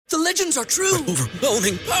The legends are true.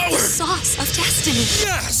 Overwhelming power! Sauce of destiny.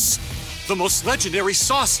 Yes! The most legendary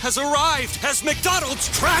sauce has arrived as McDonald's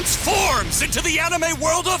transforms into the anime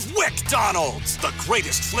world of WickDonald's. The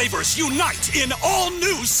greatest flavors unite in all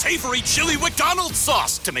new savory chili McDonald's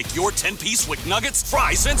sauce to make your 10-piece Wick Nuggets,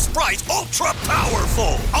 fries, and Sprite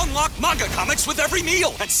ultra-powerful. Unlock manga comics with every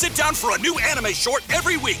meal and sit down for a new anime short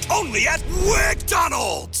every week only at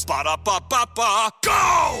WickDonald's. Ba-da-ba-ba-ba,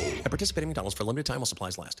 go! At participating McDonald's for a limited time while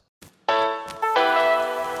supplies last.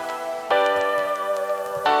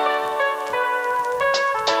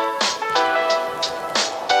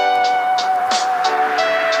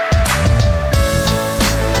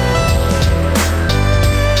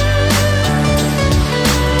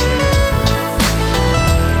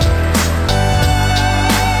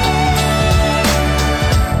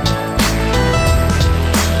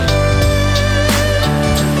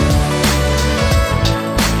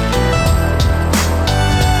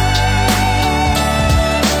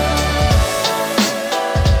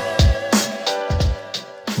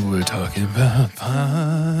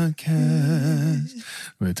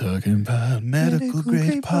 We're talking about medical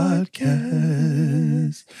grade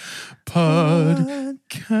podcast. Podcast.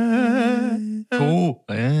 Cool.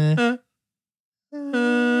 We're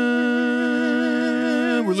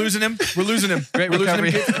losing him. We're losing him. Great We're losing him.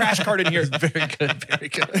 recovery. Get the crash cart in here. Very good. Very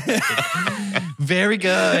good. Very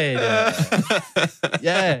good.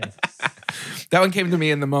 Yes. That one came to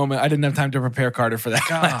me in the moment. I didn't have time to prepare Carter for that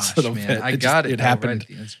last little man. bit. I got it. It happened.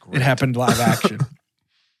 already. That's great. It happened live action.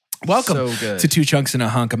 Welcome So good. to Two Chunks and a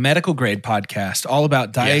Hunk, a medical grade podcast all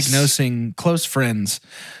about diagnosing close friends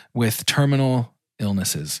with terminal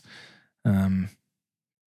illnesses.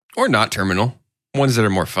 Or not terminal. Ones that are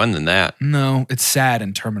more fun than that. No, it's sad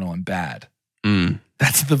and terminal and bad.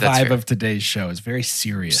 That's the That's vibe fair. of today's show. It's very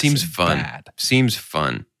serious. Seems and fun. Bad. Seems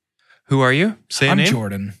fun. Who are you? Say a I'm name.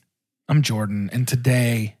 Jordan. And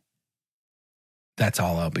today, that's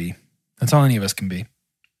all I'll be. That's all any of us can be.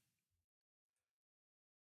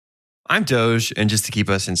 I'm Doge, and just to keep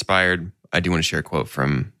us inspired, I do want to share a quote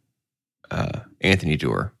from Anthony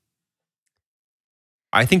Doerr.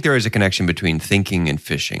 I think there is a connection between thinking and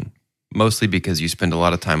fishing, mostly because you spend a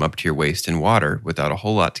lot of time up to your waist in water without a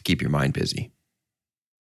whole lot to keep your mind busy.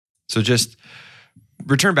 So just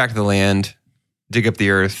return back to the land, dig up the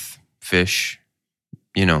earth, fish,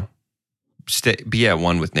 be at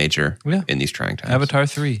one with nature in these trying times. Avatar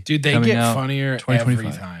 3. Dude, they coming get out funnier 2025.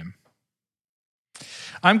 every time.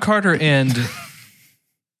 I'm Carter, and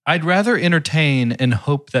I'd rather entertain and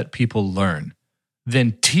hope that people learn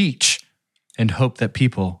than teach and hope that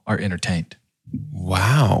people are entertained.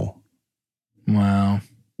 Wow. Wow.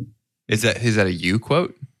 Is that a you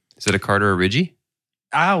quote? Is it a Carter or Ridgie?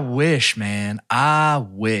 I wish, man. I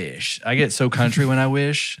wish. I get so country when I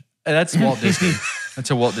wish. That's Walt Disney.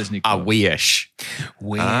 That's a Walt Disney quote. I wish.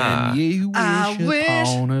 When you wish I wish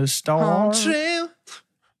upon a star.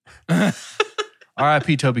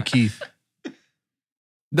 R.I.P. Toby Keith.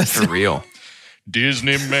 That's For real.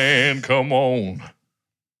 Disney man, come on.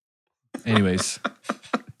 Anyways.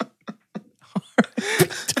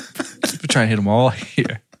 We're trying to hit them all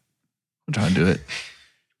here. I'm trying to do it.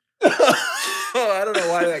 I don't know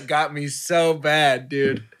why that got me so bad,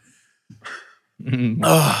 dude.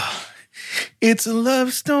 It's a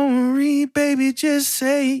love story, baby. Just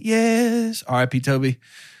say yes. R.I.P. Toby.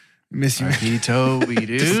 Miss you. R.I.P. Toby,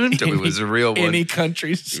 dude. Toby was a real one. Any country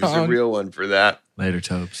He was a song. real one for that. Later,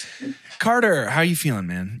 Tobes. Carter, how you feeling,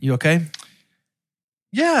 man? You okay?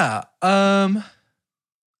 Yeah. I'm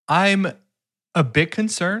a bit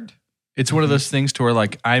concerned. It's one of those things to where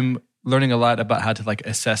like I'm learning a lot about how to like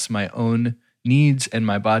assess my own needs and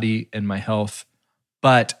my body and my health,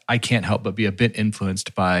 but I can't help but be a bit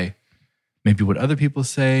influenced by maybe what other people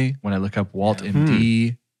say. When I look up Walt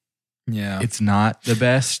MD, Yeah. it's not the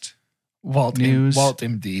best. Walt news. Walt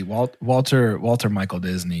MD. Walter Michael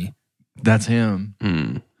Disney. That's him.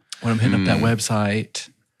 Mm. When I'm hitting up that website.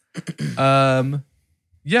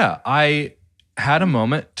 Yeah, I had a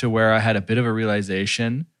moment to where I had a bit of a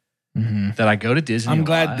realization that I go to Disney. I'm a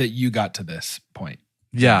glad lot. that you got to this point.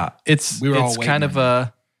 Yeah, We were all it's waiting kind of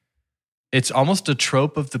on it's almost a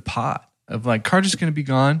trope of the pot of like Carter's going to be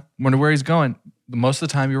gone. Wonder where he's going. Most of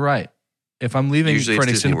the time, you're right. If I'm leaving Usually for an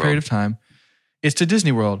it's Disney extended period World. of time, it's to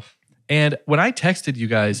Disney World. And when I texted you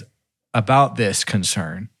guys about this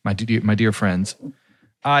concern, my dear friends,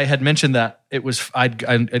 I had mentioned that it was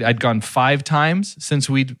I'd gone 5 times since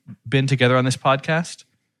we'd been together on this podcast.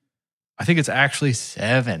 I think it's actually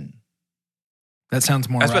 7. That sounds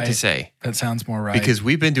more I was right. about to say, That sounds more right. because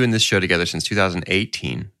we've been doing this show together since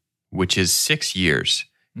 2018, which is 6 years.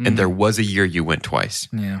 And there was a year you went twice.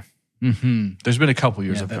 yeah. There's been a couple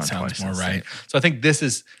years Yeah, I've that gone sounds twice more since then. right. So I think this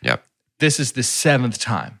is Yep. the 7th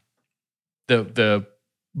time the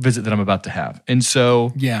visit that I'm about to have. And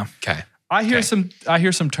so Yeah. Okay. I hear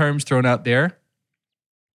Okay. some terms thrown out there.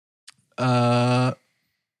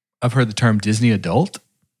 I've heard the term Disney adult,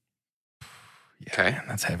 Okay. Man,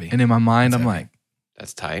 that's heavy. and in my mind That's I'm heavy. like,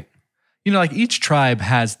 That's tight. like each tribe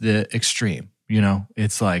has the extreme,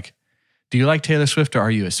 It's like, do you like Taylor Swift or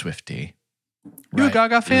are you a Swiftie? You a Right.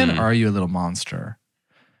 Gaga fan Mm. or are you a little monster?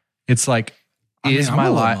 It's like, I'm my a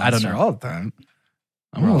little life? I don't monster know. all the time.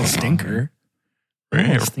 I'm a little stinker. I'm a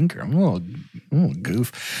little stinker. I'm a little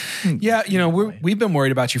goof. Yeah, we've been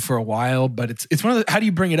worried about you for a while, but it's one of the. How do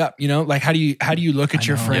you bring it up? Like how do you look at I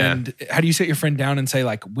your know. friend? How do you sit your friend down and say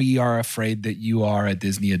like, we are afraid that you are a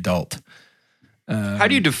Disney adult? How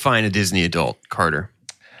do you define a Disney adult, Carter?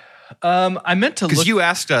 I meant to Because look. you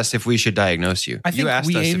asked us if we should diagnose you. I think you asked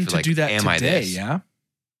we us aim if, to like, do that am I today. this? Yeah.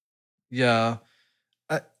 Yeah.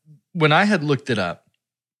 When I had looked it up,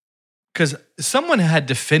 because someone had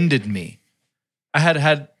defended me. I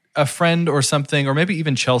had a friend or something, or maybe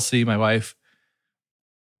even Chelsea, my wife.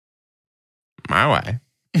 My way.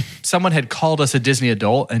 Someone had called us a Disney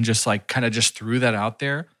adult and just like kind of just threw that out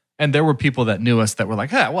there. And there were people that knew us that were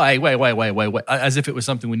like, wait, as if it was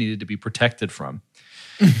something we needed to be protected from.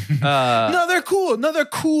 No, they're cool. No, they're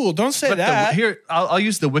cool. Don't say But that. here, I'll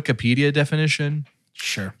use the Wikipedia definition.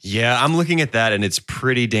 Sure. Yeah, I'm looking at that and it's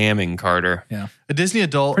pretty damning, Carter. Yeah. A Disney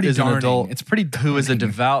adult Pretty is darning. an adult It's pretty who is a darning.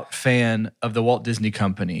 devout fan of the Walt Disney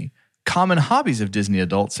Company. Common hobbies of Disney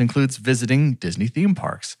adults includes visiting Disney theme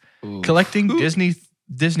parks, collecting Disney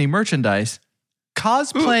merchandise,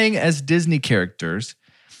 cosplaying as Disney characters,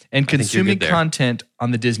 and think you're consuming good there. content on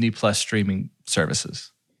the Disney Plus streaming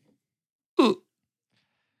services.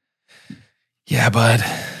 Yeah, bud.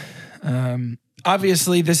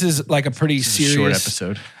 Obviously, this is like a pretty This is a short serious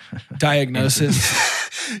episode. diagnosis.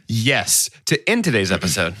 Yes, to end today's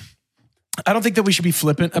episode. I don't think that we should be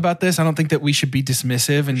flippant about this. I don't think that we should be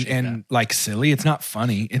dismissive and like silly. It's not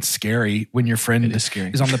funny. It's scary when your friend It is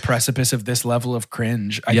scary. is on the precipice of this level of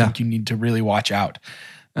cringe. I Yeah. think you need to really watch out.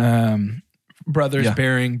 Brothers Yeah.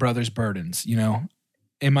 bearing brothers' burdens,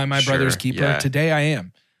 Am I my Sure, brother's keeper? yeah. Today I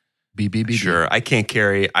am. BBB. Sure, I can't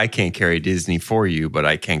carry Disney for you, but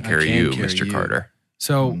I can carry can you, carry Mr. you. Carter.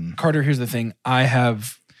 So, Carter, here's the thing. I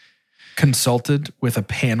have consulted with a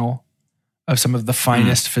panel of some of the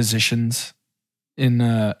finest physicians in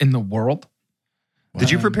the world. Did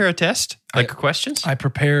you prepare a test? Like questions? I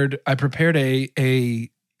prepared a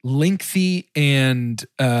lengthy and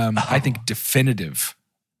I think definitive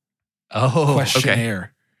Oh,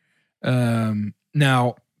 questionnaire.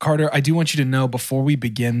 Now, Carter, I do want you to know before we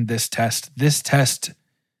begin this test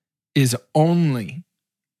is only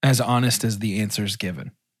as honest as the answers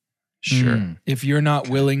given. Sure. If you're not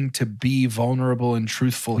willing to be vulnerable and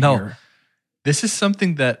truthful No. here, This is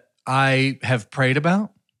something that I have prayed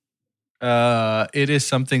about. It is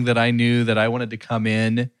something that I knew that I wanted to come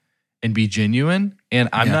in and be genuine. And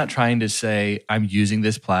I'm Yeah. not trying to say I'm using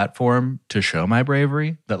this platform to show my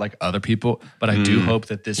bravery that like other people, but I do hope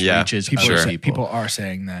that this Yeah, reaches people, other sure. people are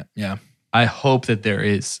saying that. Yeah. I hope that there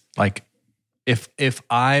is like, if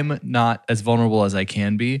I'm not as vulnerable as I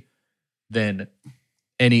can be, then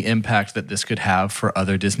any impact that this could have for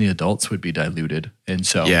other Disney adults would be diluted. And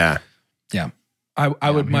so, Yeah. Yeah. I would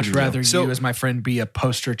I'm here much to do. rather So- you as my friend be a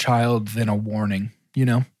poster child than a warning,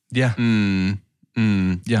 yeah.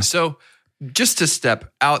 Yeah. So, just to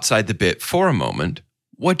step outside the bit for a moment,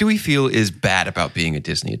 what do we feel is bad about being a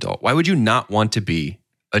Disney adult? Why would you not want to be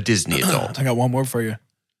a Disney adult? I got one more for you.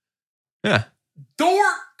 Yeah.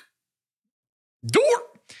 Dork.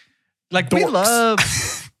 Like we Dorks.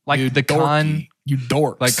 love like You the dorky. con, You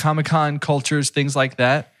dorks. like Comic-Con cultures, things like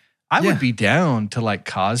that. I Yeah. would be down to like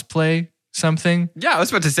cosplay something. Yeah, I was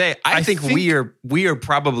about to say, I think think- we are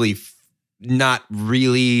probably not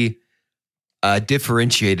really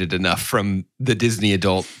differentiated enough from the Disney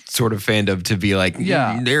adult sort of fandom to be like,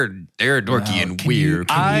 Yeah. they're dorky Wow. and Can weird.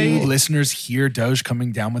 Can you listeners hear Doge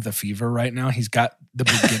coming down with a fever right now? He's got the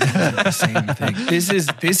beginning of the same thing.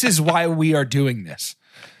 This is why we are doing this.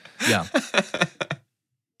 Yeah.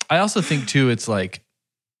 I also think too, it's like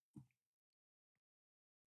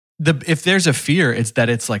if there's a fear, it's that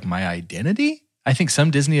it's like my identity. I think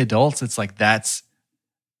some Disney adults, it's like that's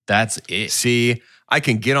it. See, I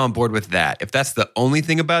can get on board with that. If that's the only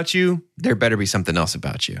thing about you, there better be something else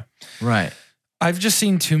about you. Right. I've just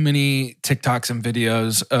seen too many TikToks and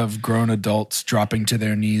videos of grown adults dropping to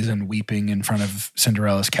their knees and weeping in front of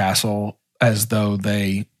Cinderella's castle as though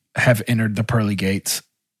they have entered the pearly gates.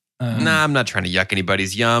 Nah, I'm not trying to yuck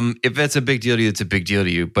anybody's yum. If it's a big deal to you, it's a big deal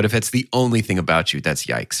to you. But if it's the only thing about you, that's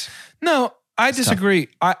yikes. No, I disagree.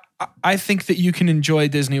 I think that you can enjoy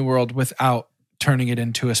Disney World without turning it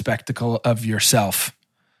into a spectacle of yourself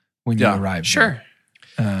when you arrive. Sure.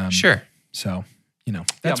 Sure. So,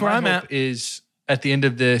 that's where I'm at. Is at the end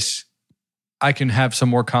of this, I can have some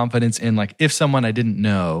more confidence in, like, if someone I didn't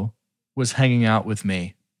know was hanging out with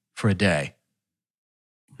me for a day,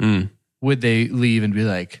 would they leave and be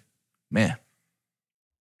like, man,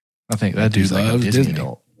 I think that dude's like a Disney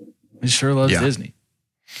adult. He sure loves Disney.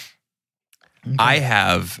 Okay. I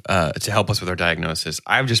have, to help us with our diagnosis,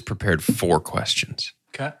 I've just prepared 4 questions.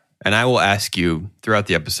 Okay. And I will ask you throughout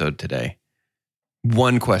the episode today,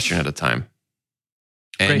 one question at a time.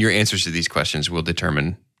 And your answers to these questions will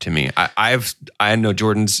determine to me. I know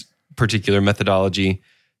Jordan's particular methodology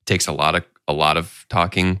takes a lot of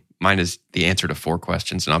talking. Mine is the answer to 4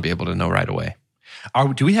 questions, and I'll be able to know right away.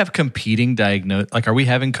 Do we have competing are we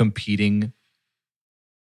having competing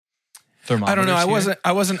thermometers? I don't know. Here?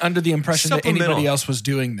 I wasn't under the impression that anybody else was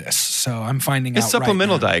doing this, so I'm finding out. It's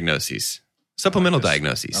supplemental right now. diagnoses. Supplemental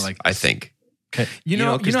diagnoses. I think. Okay. You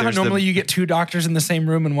know how normally you get 2 doctors in the same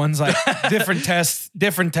room and one's like different tests.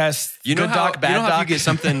 You know Good how, doc, bad you know how doc? if you get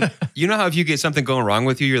something. You know how if you get something going wrong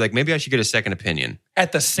with you, you're like, maybe I should get a second opinion.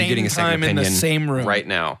 At the You're same getting a second time in the opinion same room. right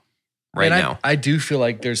now. I do feel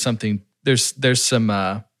like there's something. There's some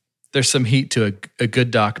heat to a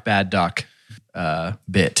good doc, bad doc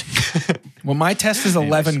bit. Well, my test is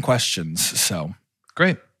 11 questions, so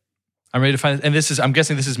great. I'm ready to find it. And I'm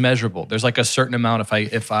guessing this is measurable. There's like a certain amount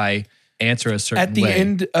if I answer a certain way. At the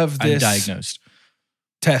end of this I'm diagnosed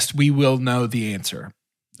test, we will know the answer.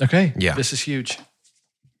 Okay. Yeah. This is huge.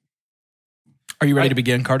 Are you ready to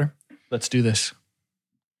begin, Carter? Let's do this.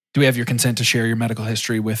 Do we have your consent to share your medical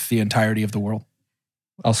history with the entirety of the world?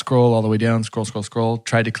 I'll scroll all the way down, scroll.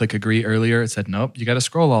 Tried to click agree earlier. It said, nope, you got to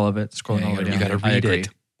scroll all of it. Scrolling all the way down. You got to read it.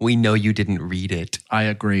 We know you didn't read it. I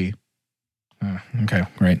agree. Okay,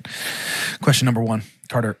 great. Question number 1,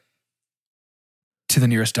 Carter. To the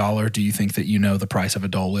nearest dollar, do you think that you know the price of a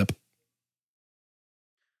Dole Whip?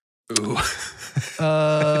 Ooh.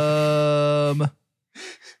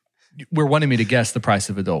 We're wanting me to guess the price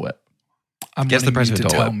of a Dole Whip. I'm Guess the wanting price you of a to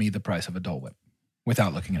Dole tell Whip. me the price of a Dole Whip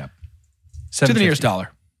without looking it up. $7.50. To the nearest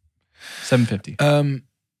dollar. $7.50.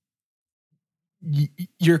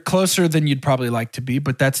 You're closer than you'd probably like to be,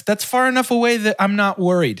 but that's far enough away that I'm not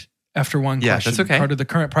worried after one Yeah, question. that's okay. Carter, the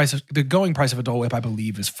going price of a Dole Whip, I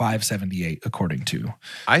believe, is $5.78 according to.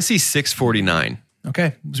 I see $6.49.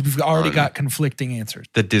 Okay, so we've already got conflicting answers.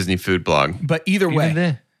 The Disney food blog. But either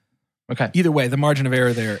way, Okay. the margin of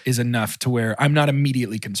error there is enough to where I'm not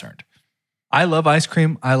immediately concerned. I love ice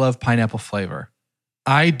cream. I love pineapple flavor.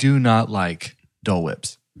 I do not like Dole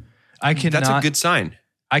Whips. That's a good sign.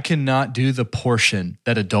 I cannot do the portion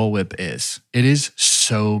that a Dole Whip is. It is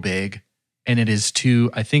so big. And it is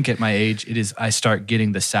I think at my age, I start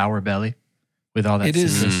getting the sour belly with all that.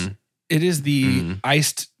 It is the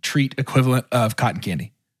iced treat equivalent of cotton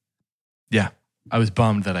candy. Yeah. I was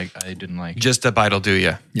bummed that I didn't like. Just a bite will do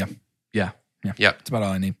you. Yeah. Yep. That's about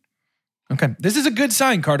all I need. Okay. This is a good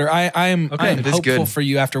sign, Carter. I am it is hopeful good. for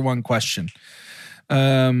you after one question.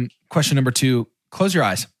 Question number 2, close your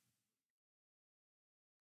eyes.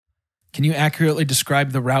 Can you accurately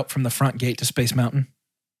describe the route from the front gate to Space Mountain?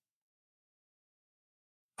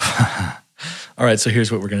 All right. So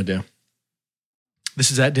here's what we're going to do.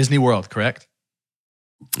 This is at Disney World, correct?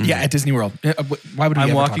 Yeah, at Disney World. Why would we I'm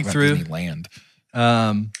ever walking talk about through- Disneyland?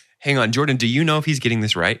 Hang on, Jordan, do you know if he's getting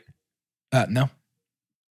this right? No.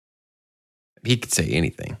 He could say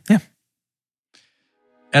anything.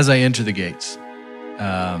 As I enter the gates,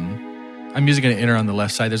 I'm usually going to enter on the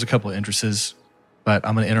left side. There's a couple of entrances, but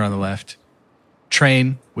I'm going to enter on the left.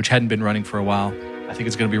 Train, which hadn't been running for a while. I think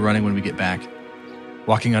it's going to be running when we get back.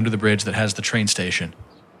 Walking under the bridge that has the train station.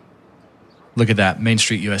 Look at that, Main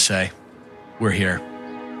Street, USA. We're here.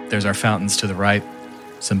 There's our fountains to the right.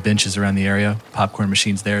 Some benches around the area. Popcorn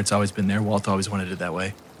machines there. It's always been there. Walt always wanted it that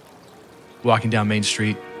way. Walking down Main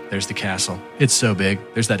Street, there's the castle. It's so big.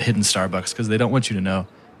 There's that hidden Starbucks because they don't want you to know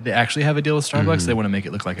they actually have a deal with Starbucks. They want to make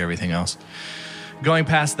it look like everything else. Going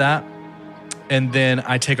past that, and then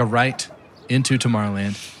I take a right into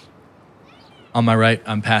Tomorrowland. On my right,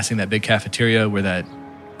 I'm passing that big cafeteria where that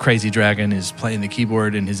crazy dragon is playing the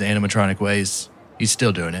keyboard in his animatronic ways. He's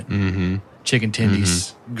still doing it. Chicken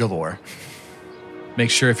tendies galore. Make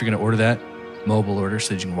sure if you're going to order that, mobile order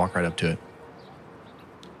so that you can walk right up to it.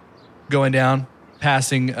 Going down,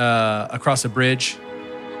 passing across a bridge.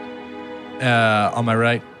 On my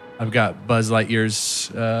right, I've got Buzz Lightyear's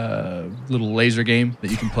little laser game that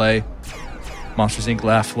you can play. Monsters Inc.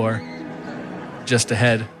 laugh floor. Just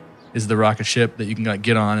ahead is the rocket ship that you can like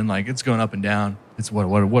get on, and like it's going up and down. It's what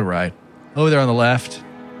a ride. Over there on the left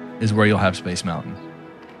is where you'll have Space Mountain.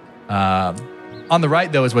 On the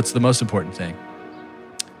right, though, is what's the most important thing.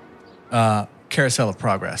 Carousel of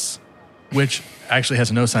Progress, which actually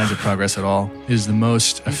has no signs of progress at all. It is the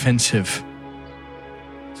most offensive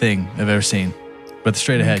thing I've ever seen. But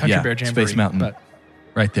straight ahead, Country yeah, Bear Jamboree, Space Mountain, but-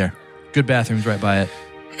 right there. Good bathrooms right by it.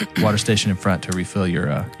 Water station in front to refill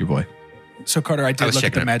your boy. So Carter, I did look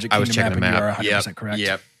at the Magic Kingdom map, and you are 100% correct.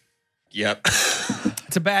 Yep.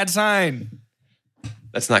 It's a bad sign.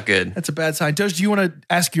 That's not good. That's a bad sign. Doge, do you want to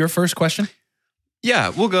ask your first question? Yeah,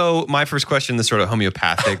 we'll go. My first question, the sort of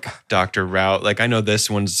homeopathic doctor route. Like, I know this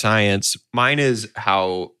one's science. Mine is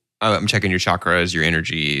how I'm checking your chakras, your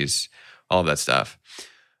energies, all of that stuff.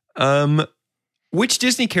 Which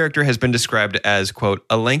Disney character has been described as, quote,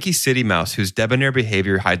 a lanky city mouse whose debonair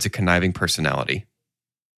behavior hides a conniving personality?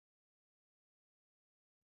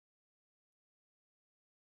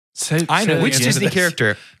 I know Which the answer Disney to this.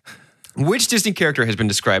 character? Which Disney character has been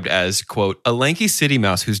described as, quote, a lanky city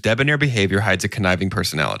mouse whose debonair behavior hides a conniving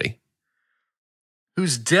personality?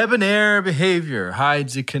 Whose debonair behavior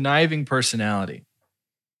hides a conniving personality.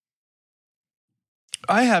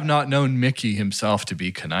 I have not known Mickey himself to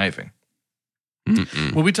be conniving.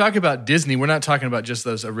 Mm-mm. When we talk about Disney, we're not talking about just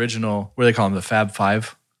those original, what do they call them, the Fab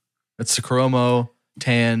Five? That's Sakoromo,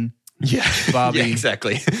 Tan, Yeah, Bobby. Yeah,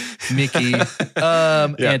 exactly. Mickey,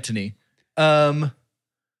 Anthony.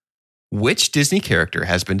 Which Disney character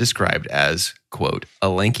has been described as, quote, a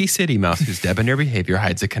lanky city mouse whose debonair behavior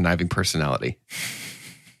hides a conniving personality?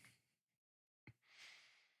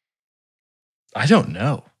 I don't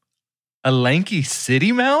know. A lanky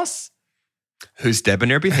city mouse? Whose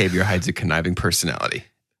debonair behavior hides a conniving personality.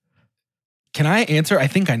 Can I answer? I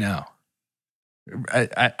think I know.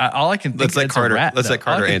 All I can think Let's let it's Carter- a rat, let's though. let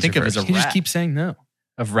Carter All I can answer think of first. is a You rat just keep saying no.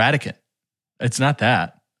 of Ratican. It's not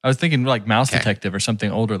that. I was thinking like Mouse Okay. Detective or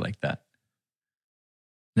something older like that.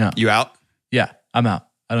 You out? Yeah, I'm out.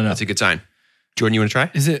 I don't know. That's a good sign. Jordan, you want to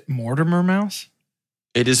try? Is it Mortimer Mouse?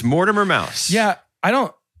 It is Mortimer Mouse. Yeah, I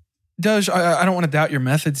don't, Doge, I don't want to doubt your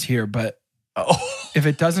methods here, but if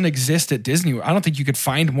it doesn't exist at Disney, I don't think you could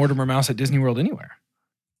find Mortimer Mouse at Disney World anywhere.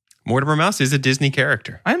 Mortimer Mouse is a Disney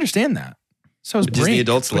character. I understand that. So is Disney Brink,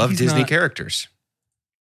 adults but love he's Disney not- characters.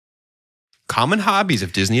 Common hobbies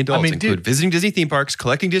of Disney adults include visiting Disney theme parks,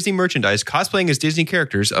 collecting Disney merchandise, cosplaying as Disney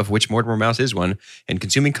characters, of which Mortimer Mouse is one, and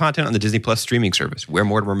consuming content on the Disney Plus streaming service, where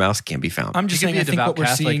Mortimer Mouse can be found. I'm You just can saying, be I a think devout what we're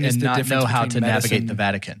Catholic seeing is and the not difference know how to between navigate the medicine,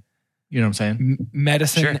 Vatican. You know what I'm saying?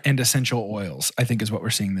 medicine Sure. and essential oils, I think is what we're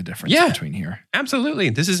seeing the difference Yeah. between here. Absolutely.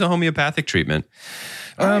 This is a homeopathic treatment.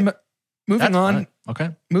 Moving That's on. fine. Okay.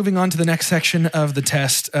 Moving on to the next section of the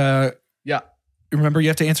test. Yeah. Remember, you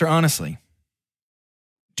have to answer honestly.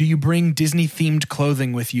 Do you bring Disney-themed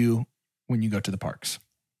clothing with you when you go to the parks?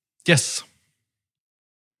 Yes.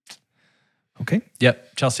 Okay.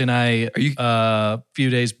 Yep. Chelsea and I, Are you- a few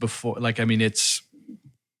days before, it's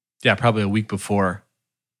probably a week before,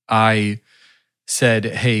 I said,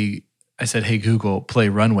 hey, Google, play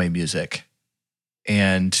runway music.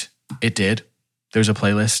 And it did. There's a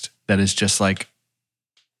playlist that is just like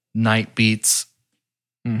night beats,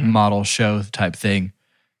 model show type thing.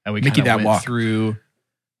 And we Mickey kind That of went Walk. through,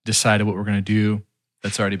 decided what we're going to do.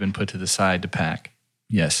 That's already been put to the side to pack.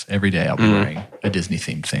 Yes, every day I'll be wearing a Disney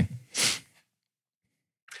themed thing.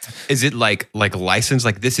 Is it like licensed?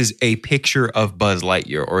 Like this is a picture of Buzz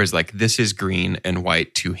Lightyear, or is like this is green and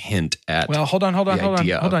white to hint at? Well, hold on. the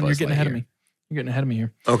idea of You're Buzz getting ahead of Lightyear. me. You're getting ahead of me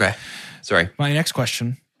here. Okay, sorry. My next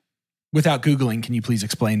question, without Googling, can you please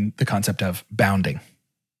explain the concept of bounding?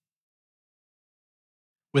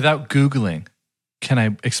 Without Googling, can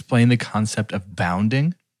I explain the concept of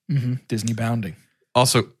bounding? Disney bounding.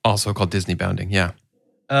 Also called Disney bounding. Yeah.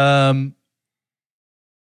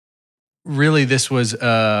 Really, this was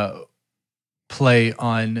a play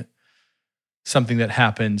on something that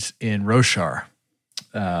happens in Roshar.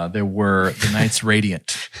 There were the Knights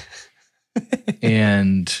Radiant,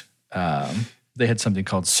 and they had something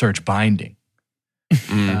called Search Binding,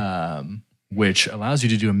 which allows you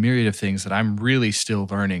to do a myriad of things that I'm really still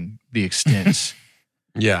learning the extent.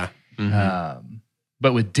 Yeah.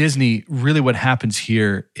 But with Disney, really what happens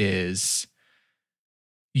here is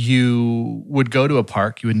you would go to a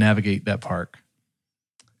park, you would navigate that park.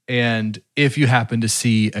 And if you happen to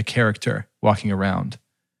see a character walking around,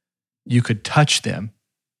 you could touch them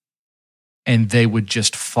and they would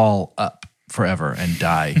just fall up forever and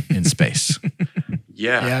die in space.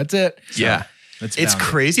 Yeah. Yeah, that's it. Yeah. It's bounding.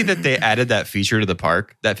 crazy that they added that feature to the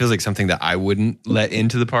park. That feels like something that I wouldn't let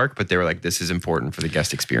into the park, but they were like, this is important for the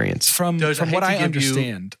guest experience. From Doge, I hate what to I give you-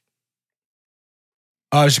 understand,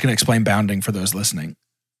 I was just going to explain bounding for those listening.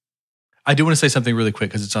 I do want to say something really quick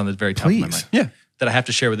because it's on the very top of my Please. mind. Yeah. That I have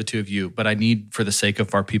to share with the two of you, but I need, for the sake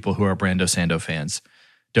of our people who are Brando Sando fans,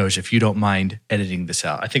 Doge, if you don't mind editing this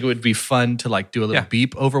out. I think it would be fun to like do a little Yeah.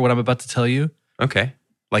 beep over what I'm about to tell you. Okay.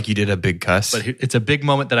 Like you did a big cuss. But it's a big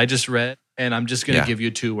moment that I just read, and I'm just going to Yeah. give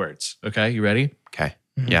you 2 words. Okay, you ready? Okay.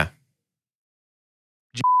 Mhm. Yeah.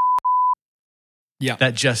 Yeah.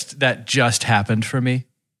 That just happened for me,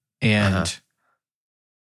 and Uh-huh.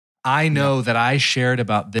 I know that I shared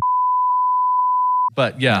about this,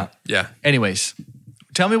 but yeah. Yeah. Anyways,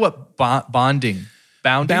 tell me what bonding.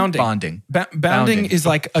 Bounding is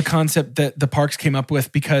like a concept that the parks came up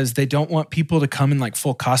with because they don't want people to come in like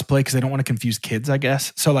full cosplay because they don't want to confuse kids, I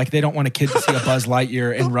guess. So like they don't want a kid to see a Buzz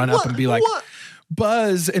Lightyear and run up and be like,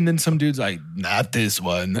 Buzz. And then some dude's like, not this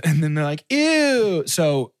one. And then they're like, ew.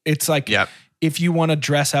 So it's like, Yep. if you want to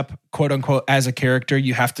dress up, quote unquote, as a character,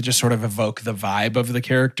 you have to just sort of evoke the vibe of the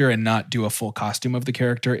character and not do a full costume of the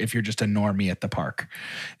character if you're just a normie at the park.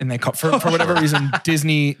 And they call, for whatever reason,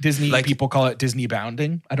 Disney Like- people call it Disney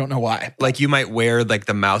bounding. I don't know why. Like you might wear like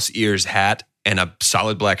the mouse ears hat and a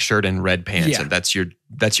solid black shirt and red pants. Yeah. And that's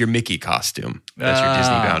your Mickey costume. That's your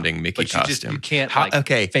Disney bounding Mickey But costume. you can't How- like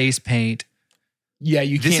okay. face paint. Yeah,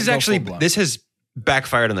 you can't This is go actually, full-blown. this has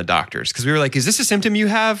backfired on the doctors because we were like, is this a symptom you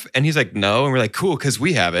have? And he's like, no. And we're like, cool, because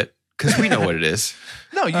we have it. Because we know what it is.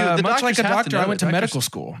 No, you much doctors like a have doctor, know. I went to Doctors- medical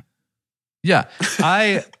school. Yeah,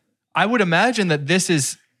 I would imagine that this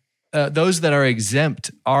is those that are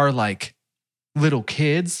exempt are like little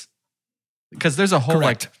kids because there's a whole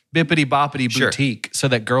Correct. like bippity boppity Sure. boutique so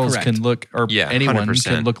that girls Correct. can look or Yeah, anyone 100%.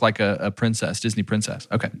 can look like a princess, Disney princess.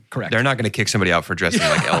 Okay, Correct. They're not going to kick somebody out for dressing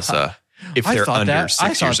like Elsa if they're under 6 I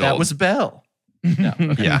years thought that old. was Belle.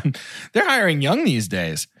 Yeah. They're hiring young these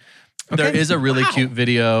days. There Okay. is a really Wow. cute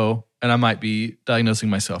video, and I might be diagnosing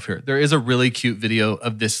myself here. There is a really cute video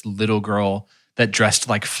of this little girl that dressed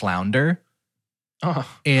like Flounder. Oh.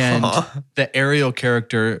 And Aw. the Ariel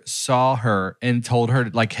character saw her and told her,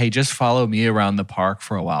 like, hey, just follow me around the park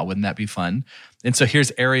for a while. Wouldn't that be fun? And so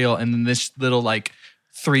here's Ariel and then this little, like,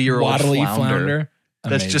 3-year-old Waddly flounder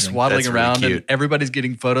that's just Amazing. waddling That's really around. cute. And everybody's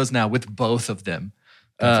getting photos now with both of them.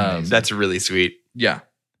 That's amazing. That's really sweet. Yeah.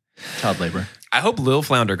 Child labor. I hope Lil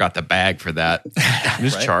Flounder got the bag for that.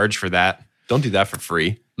 Just Right? charge for that. Don't do that for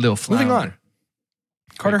free. Little flounder. Moving on.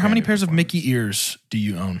 Carter, how many Great pairs of Mickey ears do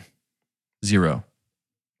you own? 0.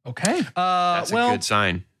 Okay. That's a good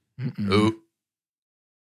sign. Mm-mm. Ooh,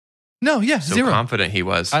 No, yeah, so 0. confident he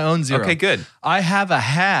was. I own 0. Okay, good. I have a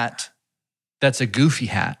hat that's a goofy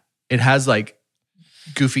hat. It has like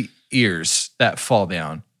goofy ears that fall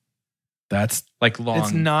down, That's like long.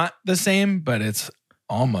 it's not the same, but it's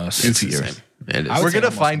almost. Goofy It's the ears. same. It is. I would We're say gonna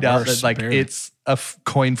almost find out worse, that like barely. it's a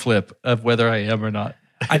coin flip of whether I am or not.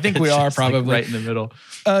 I think we It's are just, like, probably. right in the middle.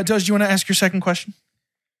 Does, do you want to ask your second question?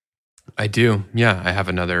 I do. Yeah, I have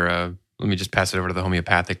another. Let me just pass it over to the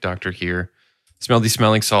homeopathic doctor here. Smell these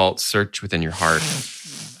smelling salts, search within your heart,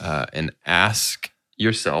 and ask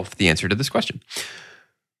yourself the answer to this question.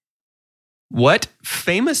 What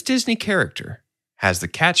famous Disney character has the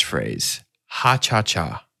catchphrase, ha cha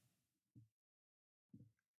cha?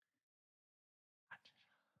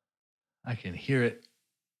 I can hear it.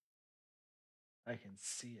 I can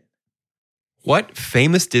see it. What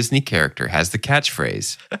famous Disney character has the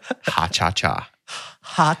catchphrase, ha cha cha?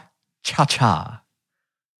 Ha cha cha.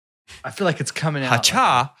 I feel like it's coming out. Ha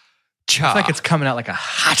cha cha. I feel like it's coming out like a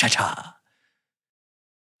ha cha cha.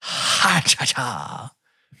 Ha cha cha.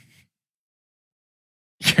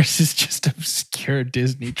 Yours is just obscure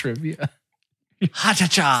Disney trivia. Ha cha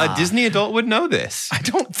cha. A Disney adult would know this. I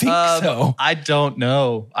don't think so. I don't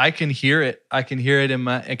know. I can hear it. I can hear it in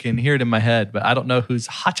my head, but I don't know who's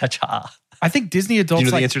ha cha cha. I think Disney adults know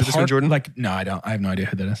the like answer to this one, Jordan? Like, no, I don't. I have no idea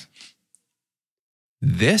who that is.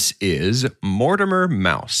 This is Mortimer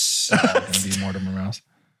Mouse. Gonna be Mortimer Mouse.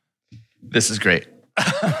 This is great.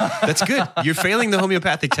 That's good. You're failing the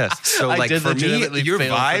homeopathic test. So, I like did for me, legitimately your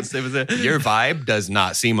fail vibe, once. It was a- your vibe does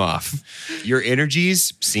not seem off. Your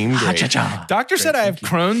energies seem great. Ha-cha-cha. Doctor said I have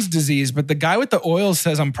Crohn's disease, but the guy with the oil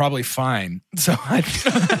says I'm probably fine. So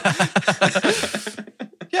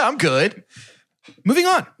Yeah, I'm good. moving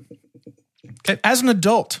on. Okay. As an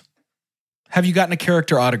adult, have you gotten a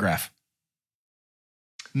character autograph?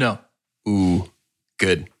 No. Ooh,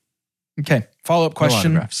 good. Okay. Follow-up No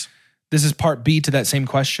question. autographs. This is part B to that same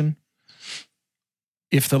question.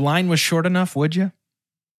 If the line was short enough, would you?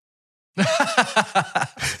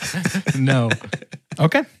 No.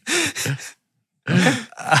 Okay.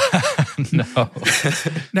 No.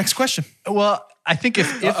 Next question. Well, I think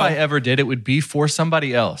if I ever did, it would be for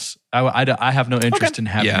somebody else. I have no interest in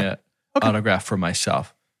having an autograph for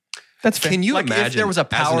myself. That's fair. Can you Like imagine if there was a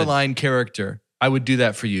Powerline character, I would do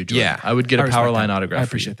that for you, Jordan. Yeah. I would get a respect Powerline that. autograph. I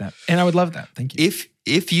appreciate that. And I would love that. Thank you.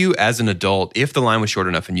 If you as an adult, if the line was short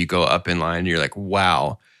enough and you go up in line and you're like,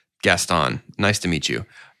 wow, Gaston, nice to meet you.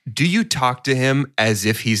 Do you talk to him as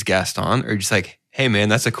if he's Gaston, or just like, hey man,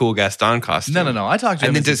 that's a cool Gaston costume? No. I talked to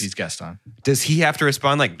him And then as if he's Gaston. Does he have to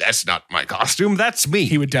respond like, that's not my costume, that's me?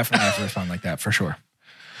 He would definitely have to respond like that for sure.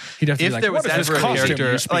 He'd have to If be like, there was what is ever this a costume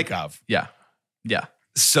character you speak like- of? Yeah. Yeah.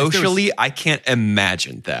 Socially, I can't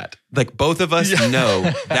imagine that. Like both of us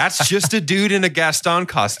know that's just a dude in a Gaston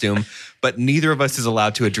costume, but neither of us is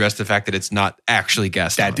allowed to address the fact that it's not actually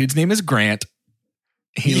Gaston. That dude's name is Grant.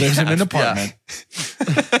 He lives in an apartment.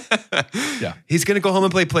 Yeah. He's going to go home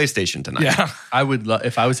and play PlayStation tonight. Yeah. I would love,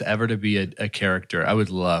 if I was ever to be a character, I would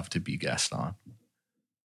love to be Gaston.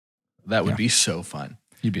 That would be so fun.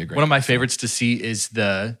 You'd be a great One of my favorites to see is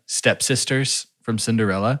the stepsisters from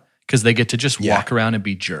Cinderella, because they get to just walk around and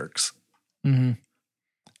be jerks. Mm-hmm.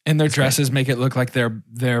 And their dresses make it look like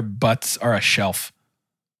their butts are a shelf.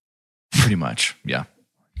 Pretty much. Yeah.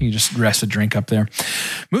 You just rest a drink up there.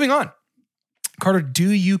 Moving on. Carter, do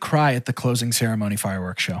you cry at the closing ceremony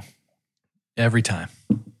fireworks show? Every time.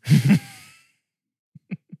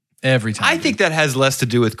 Every time. I think that has less to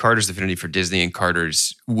do with Carter's affinity for Disney and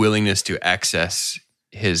Carter's willingness to access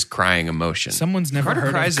his crying emotion. Someone's never Carter heard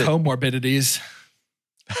of cries at- comorbidities.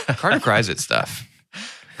 Carter cries at stuff.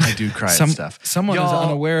 I do cry at stuff. Someone is Y'all-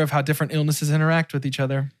 unaware of how different illnesses interact with each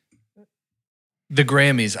other. The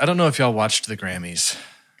Grammys. I don't know if y'all watched the Grammys.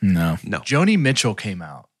 No. No. Joni Mitchell came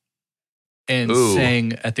out and Ooh.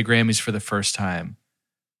 sang at the Grammys for the first time.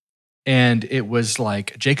 And it was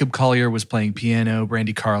like Jacob Collier was playing piano.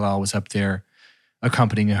 Brandi Carlile was up there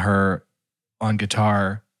accompanying her on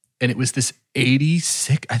guitar. And it was this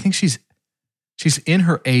 86, I think she's in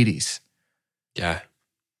her 80s Yeah.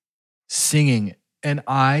 singing. And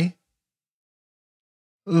I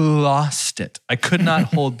lost it. I could not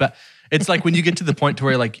hold back. It's like when you get to the point to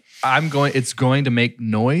where like it's going to make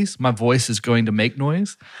noise. My voice is going to make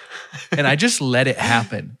noise. And I just let it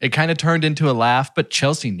happen. It kind of turned into a laugh, but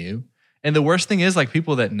Chelsea knew. And the worst thing is like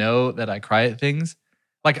people that know that I cry at things,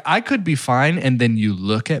 like I could be fine and then you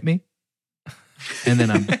look at me and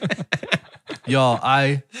then y'all,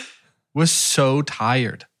 I was so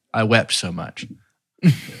tired. I wept so much.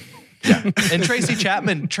 Yeah. And Tracy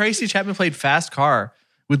Chapman played Fast Car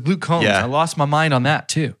with Luke Combs. Yeah. I lost my mind on that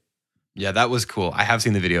too. Yeah, that was cool. I have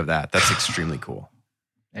seen the video of that. That's extremely cool.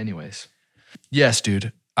 Anyways. Yes,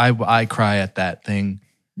 dude. I cry at that thing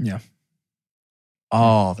Yeah.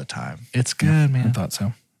 all the time. It's good, man. I thought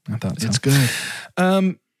so. It's good.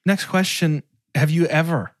 Next question. Have you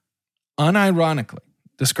ever unironically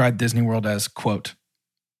described Disney World as, quote,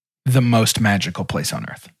 the most magical place on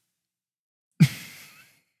earth?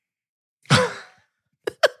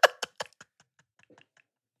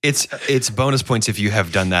 It's bonus points if you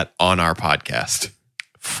have done that on our podcast.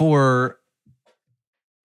 For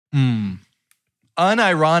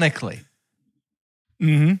unironically.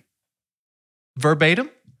 Mm-hmm. Verbatim?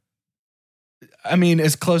 I mean,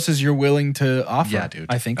 as close as you're willing to offer. Yeah, dude.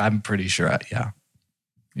 I think. I'm pretty sure. Yeah.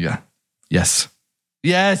 Yeah. Yes.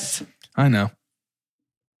 Yes. I know.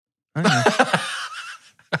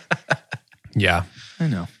 Yeah. I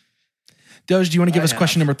know. Doge, do you want to give us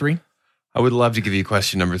question number 3? I would love to give you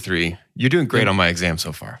question number 3. You're doing great on my exam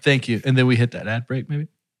so far. Thank you. And then we hit that ad break, maybe?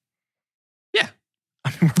 Yeah.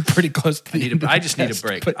 I mean, we're pretty close to the end of I the just need a test,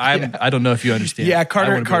 break. but I don't know if you understand. Yeah, I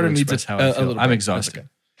Carter wanna be able to needs express a how I feel. little I'm break. exhausted. That's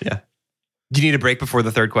okay. Yeah. Do you need a break before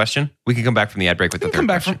the third question? We can come back from the ad break with We the can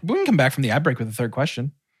third question. we can come back from the ad break with the third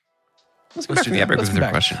question. Let's come back from the ad break with the third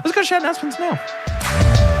question. Let's go to chat announcements now.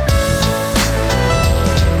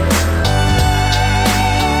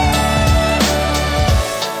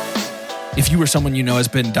 If you or someone you know has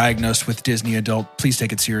been diagnosed with Disney adult, please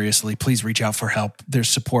take it seriously. Please reach out for help. There's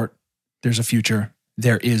support. There's a future.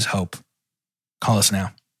 There is hope. Call us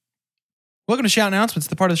now. Welcome to Shout Announcements,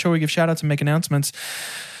 the part of the show where we give shout outs and make announcements.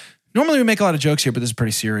 Normally we make a lot of jokes here, but this is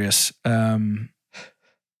pretty serious.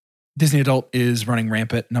 Disney adult is running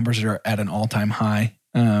rampant. Numbers are at an all-time high.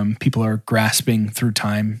 People are grasping through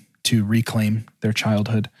time to reclaim their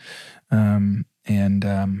childhood.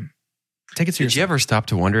 Take it seriously. Did you ever stop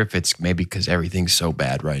to wonder if it's maybe because everything's so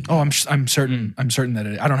bad right now? Oh, I'm certain. I'm certain that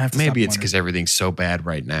I don't have to. Maybe stop it's because wondering. everything's so bad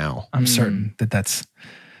right now. I'm certain that that's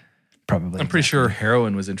probably. I'm pretty sure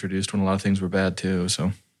heroin was introduced when a lot of things were bad too.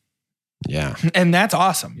 So, Yeah. and that's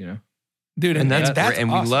awesome, you know, dude. And that's awesome.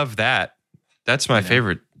 we love that. That's my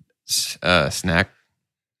favorite snack.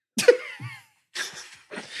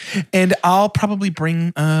 And I'll probably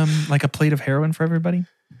bring like a plate of heroin for everybody.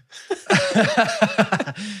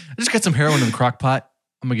 I just got some heroin in the crock pot.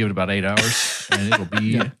 I'm going to give it about 8 hours and it'll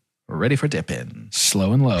be ready for dipping.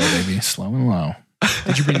 Slow and low, baby. Slow and low.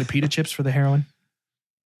 Did you bring the pita chips for the heroin?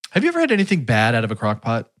 Have you ever had anything bad out of a crock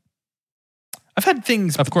pot? I've had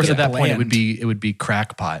things. Of course, at that point, bland. it would be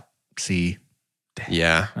crack pot. See,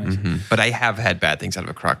 Yeah. But I have had bad things out of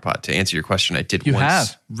a crock pot. To answer your question, I did You once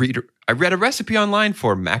have? I read a recipe online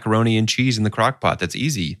for macaroni and cheese in the crock pot. That's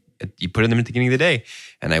easy. You put it in them at the beginning of the day.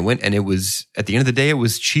 And I went and it was, at the end of the day, it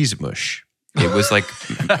was cheese mush. It was like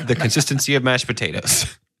the consistency of mashed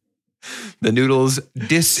potatoes. The noodles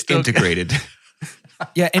disintegrated.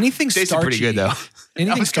 Yeah, anything Tasted starchy. pretty good though.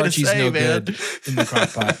 Anything starchy is no good in the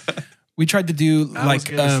crock pot. We tried to do like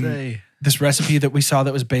this recipe that we saw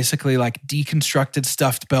that was basically like deconstructed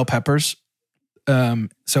stuffed bell peppers.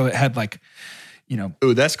 So it had like, you know,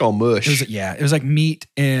 Oh, that's called mush. it was like meat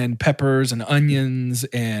and peppers and onions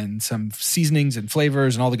and some seasonings and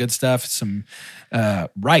flavors and all the good stuff. Some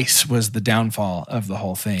rice was the downfall of the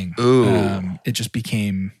whole thing. Ooh. It just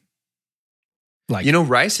became like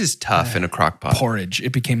rice is tough in a crock pot. porridge.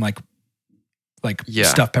 It became like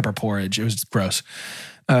stuffed pepper porridge. It was gross.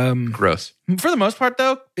 Gross. For the most part,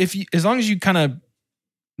 though, as long as you kind of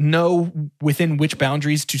know within which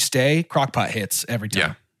boundaries to stay, crockpot hits every time.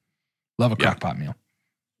 Yeah. Love a crockpot meal.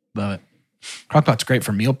 Love it. Crockpot's great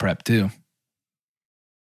for meal prep too.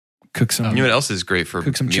 Cook some. You know what else is great for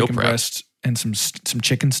cook some meal chicken prep? breast and some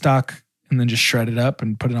chicken stock, and then just shred it up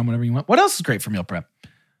and put it on whatever you want. What else is great for meal prep?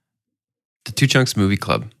 The Two Chunks Movie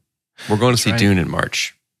Club. We're going to see right. Dune in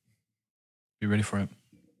March. Be ready for it.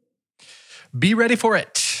 Be ready for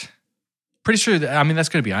it. Pretty sure that's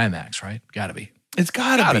going to be IMAX, right? Gotta be. It's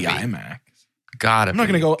gotta be be. IMAX. I'm not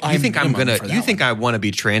gonna go You think I'm minimum gonna? for that You think one. I want to be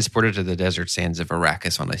transported to the desert sands of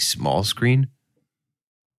Arrakis on a small screen?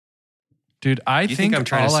 Dude, I You think I'm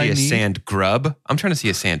trying to all see I a need- sand grub? I'm trying to see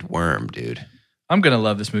a sand worm, dude. I'm going to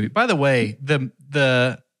love this movie. By the way,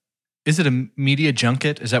 is it a media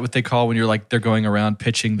junket? Is that what they call when you're like, they're going around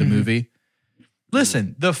pitching the movie?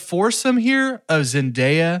 Listen, the foursome here of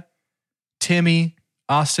Zendaya, Timmy,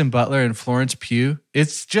 Austin Butler, and Florence Pugh,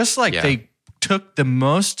 it's just like they took the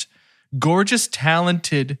most gorgeous,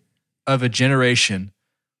 talented of a generation.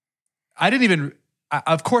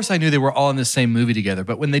 Of course I knew they were all in the same movie together,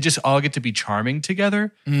 but when they just all get to be charming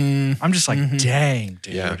together, I'm just like, dang,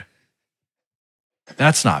 dude. Yeah.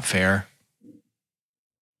 That's not fair.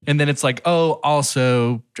 And then it's like, oh,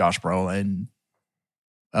 also Josh Brolin.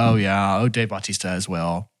 Oh, yeah. Oh, Dave Bautista as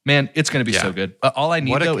well. Man, it's going to be so good. All I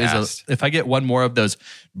need, What a though, is cast. if I get one more of those,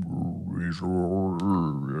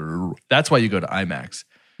 that's why you go to IMAX.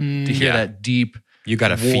 To hear Yeah. that deep You got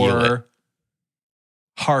to feel it. war,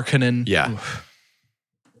 Harkonnen. Yeah. oof,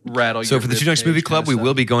 rattle So your for the Two Chunks Movie ribcage Club, kinda we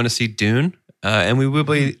will be going to see Dune, and we will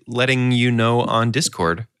be letting you know on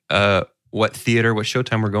Discord what theater, what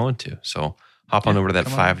showtime we're going to. So hop on over to that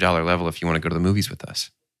come on. $5 level if you want to go to the movies with us.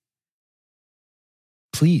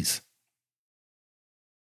 Please.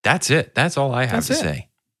 That's it. That's all I have That's to it. say.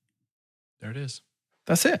 There it is.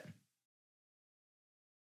 That's it.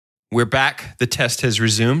 We're back. The test has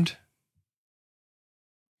resumed.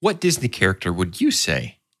 What Disney character would you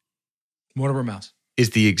say Mortimer Mouse.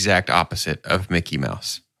 is the exact opposite of Mickey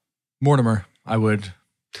Mouse? Mortimer, I would.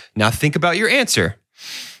 Now think about your answer.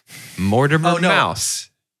 Mortimer Oh, no. Mouse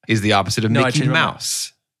is the opposite of No, I Mickey changed my mind.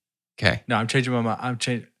 Mouse. Okay. No, I'm changing my mind. I'm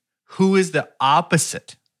changing. Who is the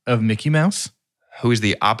opposite of Mickey Mouse? Who is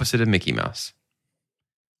the opposite of Mickey Mouse?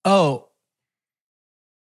 Oh,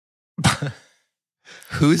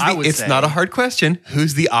 I would It's say- not a hard question.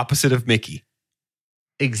 Who's the opposite of Mickey?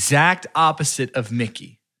 exact opposite of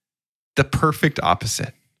Mickey. The perfect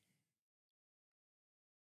opposite.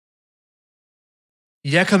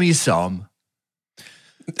 Yakami Som.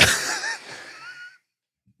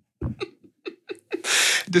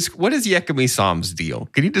 What is Yakami Som's deal?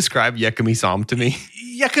 Can you describe Yakami Som to me?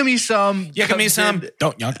 Yakami Som. Give me comes some. in-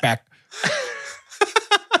 Don't yank back.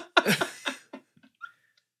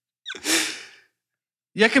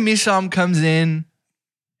 Yakami Som comes in,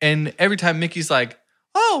 and every time Mickey's like,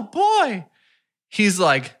 "Oh boy," he's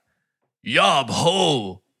like, "Yob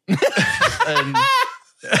ho." And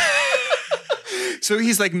So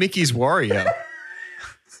he's like Mickey's Wario.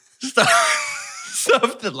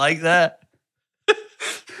 something like that.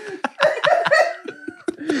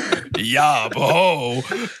 Yabo.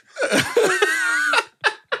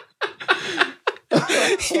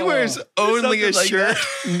 He wears only a Something like shirt,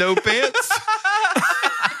 no pants,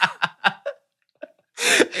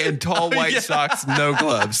 and tall white socks, no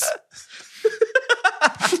gloves.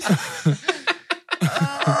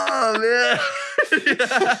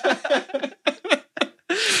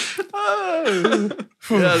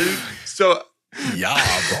 Yeah, dude. So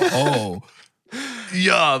Oh,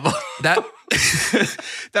 that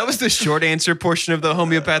that was the short answer portion of the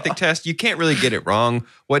homeopathic test. You can't really get it wrong.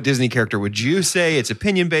 What Disney character would you say? It's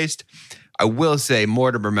opinion based. I will say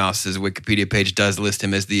Mortimer Mouse's Wikipedia page does list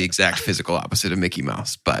him as the exact physical opposite of Mickey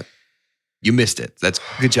Mouse, but you missed it. That's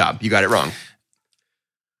good job. You got it wrong.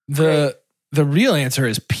 the real answer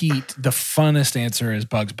is Pete. The funnest answer is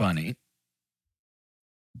Bugs Bunny.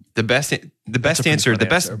 The best answer, the best answer.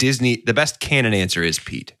 Disney, the best canon answer is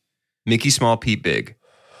Pete. Mickey Small, Pete Big.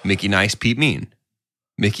 Mickey Nice, Pete Mean.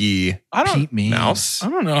 Mickey Pete Mean. Mouse. I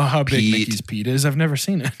don't know how big Pete. Mickey's Pete is. I've never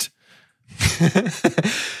seen it.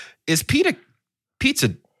 Is Pete he's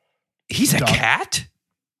a Dog. cat?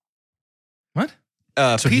 What?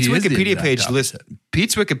 So Pete's he is the Wikipedia exact page lists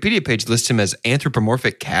Pete's Wikipedia page lists him as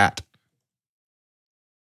anthropomorphic cat.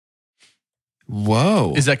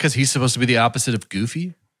 Whoa. Is that because he's supposed to be the opposite of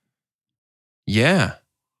Goofy? Yeah.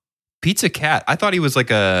 Pete's a cat. I thought he was like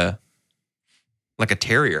a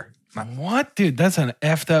terrier. What, dude? That's an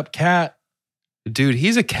effed up cat. Dude,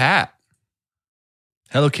 he's a cat.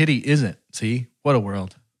 Hello Kitty isn't. See? What a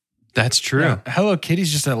world. That's true. Yeah, Hello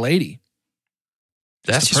Kitty's just a lady.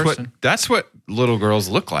 That's Just a just person. that's what little girls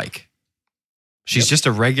look like. She's just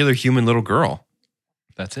a regular human little girl.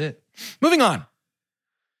 That's it. Moving on.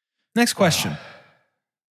 Next question.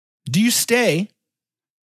 Do you stay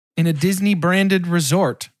in a Disney branded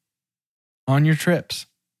resort on your trips?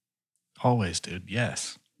 Always, dude.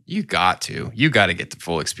 Yes. You got to get the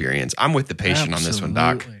full experience. I'm with the patient on this one,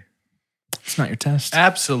 Doc. Absolutely. It's not your test.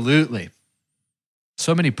 Absolutely.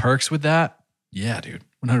 So many perks with that. Yeah, dude.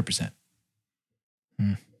 100%.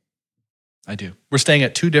 I do. We're staying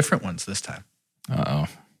at 2 different ones this time. Uh-oh.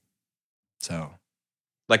 So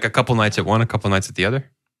Like a couple nights at one, a couple nights at the other?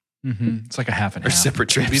 it's like a half and Or half.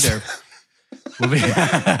 separate We'll be trips. there.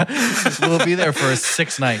 We'll be there for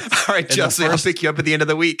 6 nights. All right, And the Chelsea, I'll first- pick you up at the end of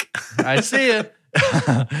the week. I see it.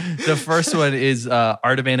 The first one is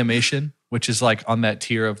Art of Animation, which is like on that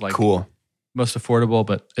tier of like Cool. most affordable,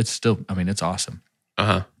 but it's still, I mean, it's awesome.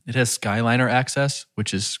 Uh-huh. It has Skyliner access,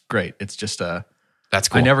 which is great. It's just That's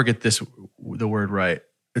cool. I never get the word right.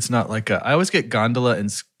 It's not like I always get gondola and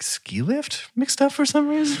ski lift mixed up for some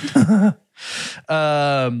reason.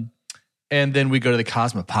 And then we go to the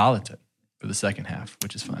Cosmopolitan for the second half,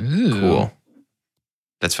 which is fun. Ooh. Cool.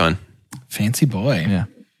 That's fun. Fancy boy. Yeah.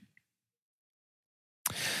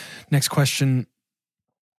 Next question.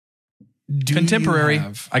 Do Contemporary. you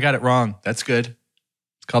have- I got it wrong. That's good.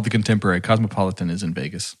 It's called the Contemporary. Cosmopolitan is in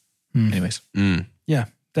Vegas. Anyways. Mm. Yeah.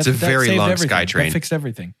 It's a very saved long everything. SkyTrain. That fixed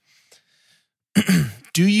everything.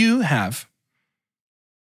 Do you have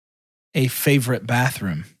a favorite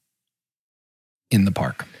bathroom in the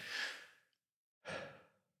park?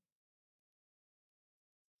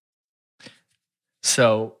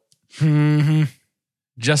 So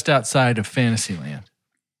just outside of Fantasyland,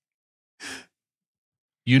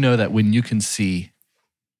 you know that when you can see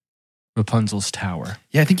Rapunzel's tower,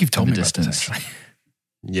 Yeah, I think you've told From me a about this, distance. actually.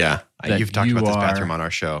 Yeah. That You've talked you about this are- bathroom on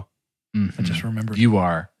our show. I just remembered. you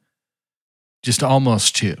are just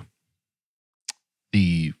almost to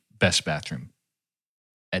the best bathroom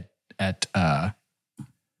at At the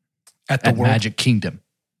at world. Magic Kingdom.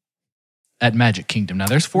 At Magic Kingdom. Now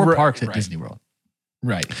there's 4 Right, parks at right. Disney World.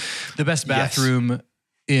 Right. The best Yes. bathroom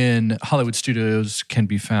in Hollywood Studios can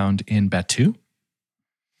be found in Batuu,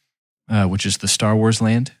 which is the Star Wars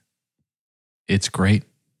land. It's great.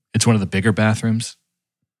 It's one of the bigger bathrooms,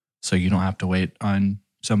 so you don't have to wait on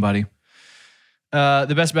somebody.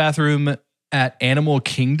 The best bathroom at Animal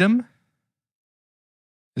Kingdom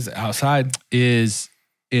Is it outside? is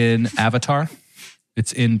in Avatar.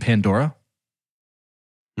 It's in Pandora.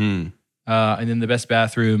 Mm. And then the best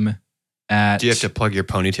bathroom at... Do you have to plug your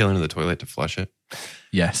ponytail into the toilet to flush it?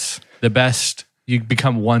 Yes. The best, you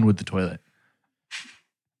become one with the toilet.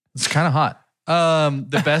 It's kind of hot.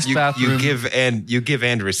 The best bathroom. You give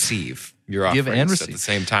and receive your Give offerings and at receive. the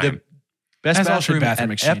same time. The best As all should bathroom,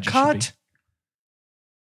 bathroom at exchanges should Epcot.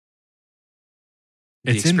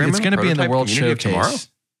 The It's experiment, going to be in the prototype, World community of tomorrow? Showcase.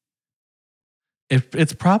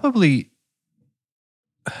 It's probably,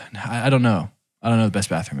 I don't know. I don't know the best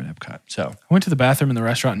bathroom at Epcot. So I went to the bathroom in the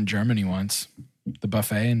restaurant in Germany once. The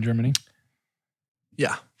buffet in Germany.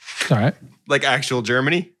 yeah, It's all right. Like actual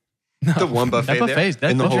Germany? No. The one buffet that there buffet,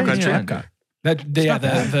 that in the whole buffet is country? fun.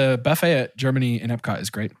 Epcot. The buffet at Germany in Epcot is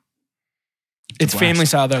great. It's blast. family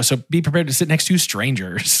style though, so be prepared to sit next to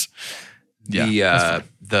strangers. Yeah,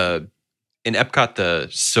 The in Epcot, the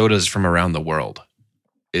sodas from around the world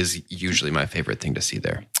is usually my favorite thing to see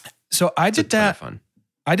there. So I It's a did ton of that fun.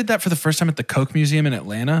 I did that for the first time at the Coke Museum in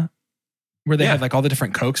Atlanta, where they had like all the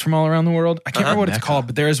different Cokes from all around the world. I can't remember what it's called,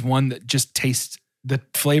 but there is one that just tastes, the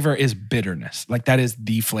flavor is bitterness. Like that is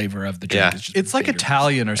the flavor of the drink. Yeah. It's like bitterness.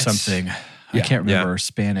 Italian or something. I can't remember.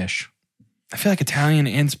 Spanish. I feel like Italian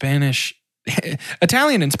and Spanish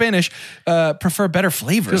prefer better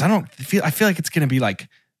flavors. I feel like it's going to be like,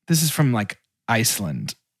 this is from like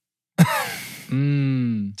Iceland.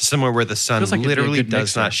 Somewhere where the sun like literally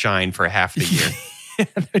does not shine for half the year.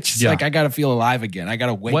 They're just like, I got to feel alive again. I got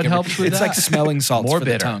to wake. What helps with It's that? like smelling salts More for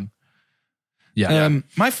bitter. the tongue. Yeah.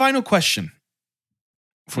 My final question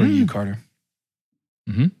for you, Carter.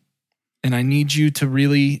 Mm-hmm. And I need you to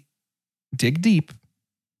really dig deep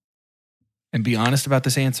and be honest about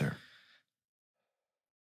this answer.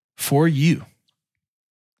 For you,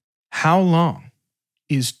 how long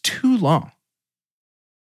is too long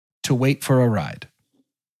to wait for a ride?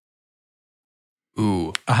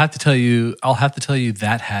 Ooh. I'll have to tell you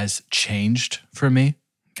that has changed for me.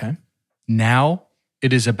 Okay. Now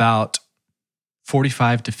it is about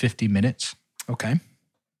 45 to 50 minutes. Okay.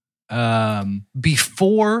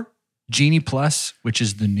 Before Genie Plus, which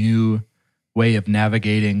is the new way of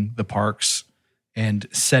navigating the parks and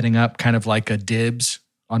setting up kind of like a dibs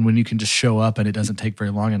on when you can just show up and it doesn't take very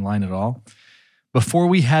long in line at all. Before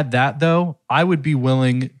we had that, though, I would be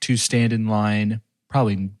willing to stand in line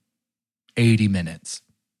probably 80 minutes.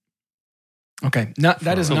 Okay.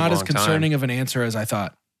 That is a not as long concerning of an answer as I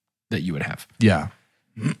thought that you would have. Yeah.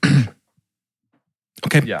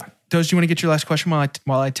 Okay. Yeah. Doze, do you want to get your last question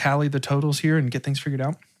while I tally the totals here and get things figured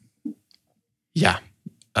out? Yeah.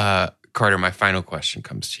 Carter, my final question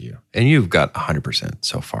comes to you. And you've got 100%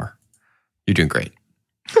 so far. You're doing great.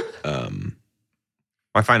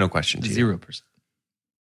 My final question to you. 0%.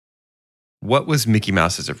 What was Mickey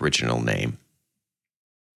Mouse's original name?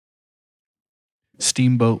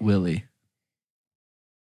 Steamboat Willie.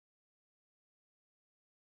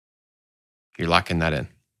 You're locking that in.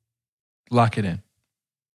 Lock it in.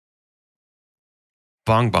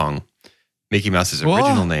 Bong Bong. Mickey Mouse's Whoa.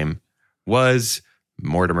 original name was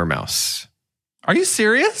Mortimer Mouse. Are you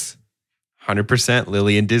serious? 100%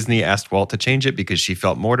 Lily and Disney asked Walt to change it because she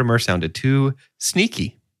felt Mortimer sounded too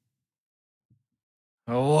sneaky.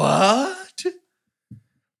 What?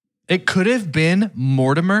 It could have been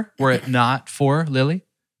Mortimer were it not for Lily.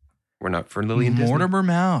 We're not for Lily and Disney. Mortimer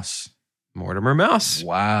Mouse. Mortimer Mouse.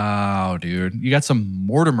 Wow, dude. You got some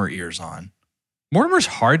Mortimer ears on. Mortimer's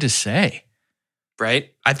hard to say.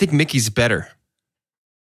 Right? I think Mickey's better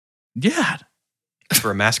Yeah.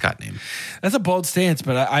 for a mascot name. That's a bold stance,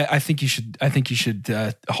 but I think you should. I think you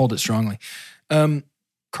should hold it strongly.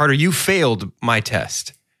 Carter, you failed my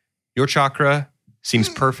test. Your chakra seems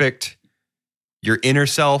perfect. Your inner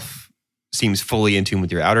self seems fully in tune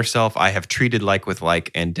with your outer self. I have treated like with like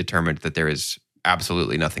and determined that there is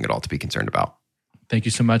absolutely nothing at all to be concerned about. Thank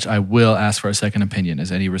you so much. I will ask for a second opinion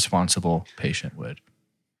as any responsible patient would.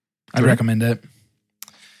 I'd recommend it.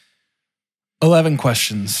 11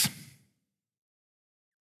 questions.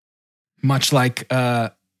 Much like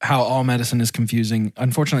how all medicine is confusing.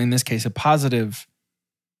 Unfortunately, in this case, a positive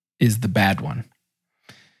is the bad one.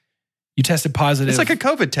 You tested positive. It's like a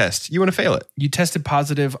COVID test. You want to fail it. You tested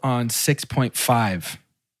positive on 6.5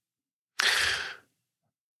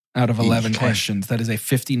 out of 11 questions. That is a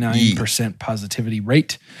 59% positivity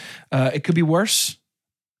rate. It could be worse.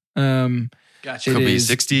 Gotcha. Could be is-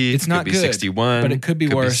 60. It's not could be good, 61. but it could be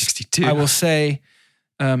worse. 62. I will say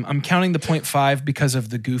I'm counting the 0.5 because of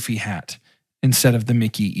the goofy hat instead of the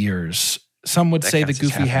Mickey ears. Some would That say the counts as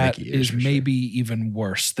goofy half hat Mickey ears is for sure. maybe even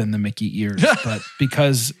worse than the Mickey ears, but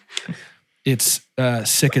because it's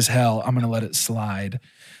sick as hell, I'm going to let it slide.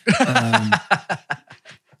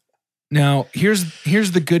 Now,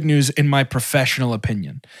 here's the good news in my professional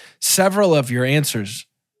opinion. Several of your answers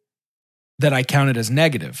that I counted as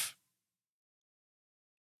negative,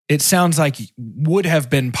 it sounds like would have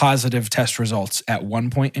been positive test results at one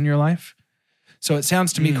point in your life. So it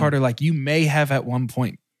sounds to me, Carter, like you may have at one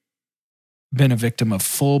point been a victim of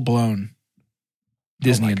full-blown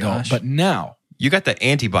Disney adult. gosh. But now, You got the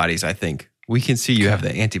antibodies, I think. We can see you have the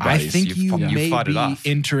I antibodies. think you may fought it be off.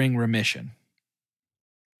 entering remission.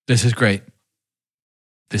 This is great.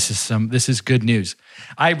 This is good news.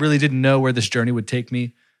 I really didn't know where this journey would take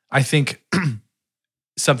me. I think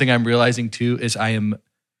something I'm realizing too is I am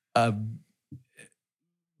I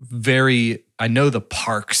know the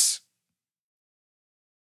parks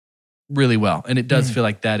really well. And it does feel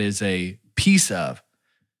like that is a piece of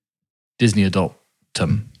Disney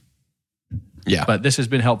adultdom. Yeah. But this has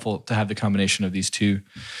been helpful to have the combination of these two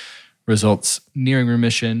results. Nearing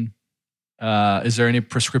remission. Is there any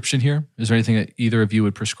prescription here? Is there anything that either of you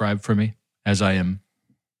would prescribe for me as I am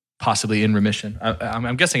possibly in remission.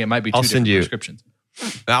 I'm guessing it might be two I'll send different you- prescriptions.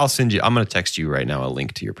 I'll send you. I'm going to text you right now a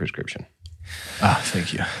link to your prescription.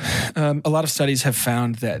 Thank you. A lot of studies have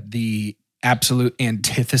found that the absolute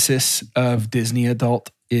antithesis of Disney adult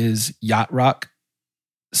is yacht rock.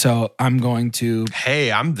 So I'm going to Hey,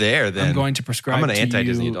 I'm there then. I'm going to prescribe I'm an to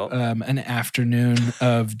anti-Disney you adult. an afternoon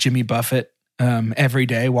of Jimmy Buffett every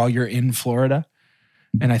day while you're in Florida.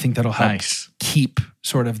 And I think that'll help Nice. keep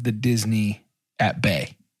sort of the Disney at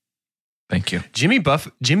bay. Thank you. Jimmy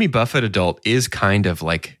Buffett adult is kind of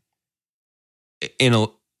like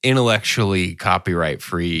intellectually copyright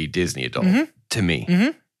free Disney adult Mhm. to me.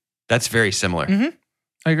 Mhm. That's very similar. Mhm.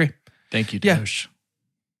 I agree. Thank you, Yeah. Doge.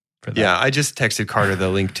 For that. Yeah, I just texted Carter the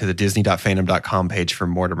link to the Disney.fandom.com page for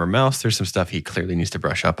Mortimer Mouse. There's some stuff he clearly needs to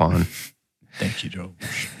brush up on. Thank you,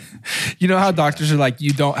 Doge. You know how doctors are like,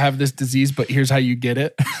 you don't have this disease, but here's how you get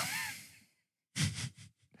it.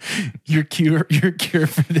 Your cure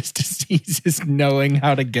for this disease is knowing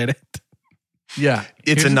how to get it. Yeah. It's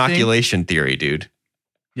Here's the thing. inoculation theory, dude.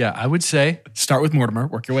 Yeah, I would say Start with Mortimer,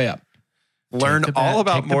 work your way up. Learn the all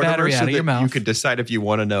about take the Mortimer battery so out of that your you mouth. can decide if you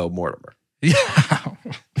want to know Mortimer. yeah.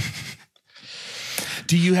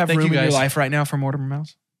 Do you have Thank room you, in your guys. life right now for Mortimer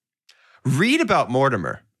Mouse? Read about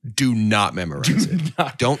Mortimer. Do not memorize it.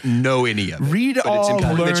 not. Don't know any of it. Read but it's all,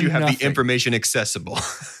 important that you learn have the nothing. information accessible.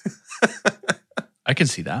 I can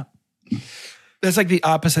see that. That's like the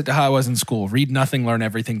opposite to how I was in school. Read nothing, learn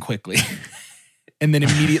everything quickly. And then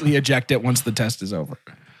immediately eject it once the test is over.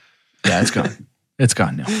 Yeah, it's gone. It's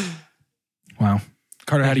gone now. Wow.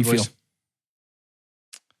 Carter, how do you Thank you, feel?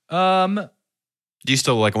 boys. Do you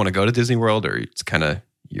still like want to go to Disney World, or it's kind of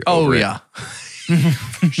you're Oh over it? yeah.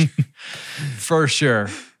 For sure.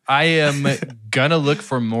 I am gonna look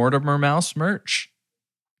for Mortimer Mouse merch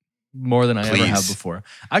more than I ever have Please. before.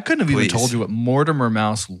 I couldn't have even Please. told you what Mortimer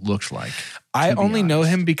Mouse looked like. I to be only know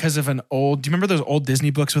honest. him because of an old. Do you remember those old Disney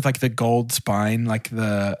books with like the gold spine, like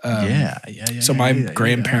the? Yeah. So my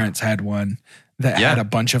grandparents had one that Yeah. had a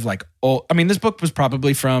bunch of like old. I mean, this book was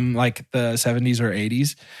probably from like the 70s or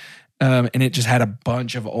 80s, and it just had a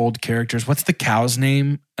bunch of old characters. What's the cow's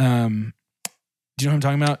name? Do you know what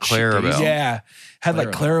I'm talking about? Clarabelle. Yeah, had like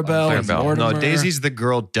Clarabelle. And Clarabelle. Mortimer. No, Daisy's the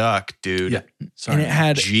girl duck, dude. Yeah. Sorry. And it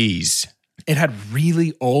had Jeez.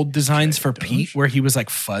 really old designs for Doge? Pete, where he was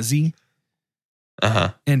like fuzzy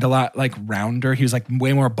Uh-huh. and a lot like rounder. He was like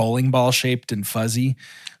way more bowling ball shaped and fuzzy.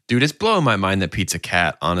 Dude, it's blowing my mind that Pete's a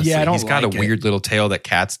cat, honestly. Yeah, I don't He's got like a it. weird little tail that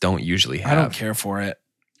cats don't usually have. I don't care for it.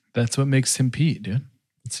 That's what makes him Pete, dude.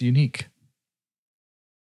 It's unique.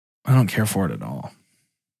 I don't care for it at all.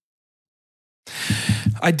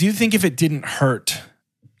 I do think if it didn't hurt,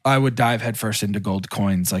 I would dive headfirst into gold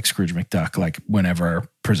coins like Scrooge McDuck, like whenever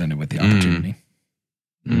presented with the opportunity.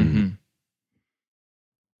 Mm-hmm.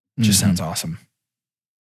 Just sounds awesome.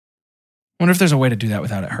 Wonder if there's a way to do that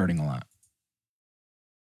without it hurting a lot.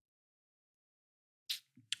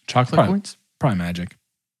 Chocolate Probably. coins? Probably magic.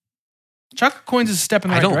 Chocolate coins is a step in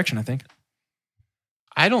the I right don't- direction, I think.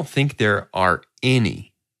 I don't think there are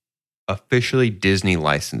any officially Disney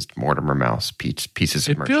licensed Mortimer Mouse pieces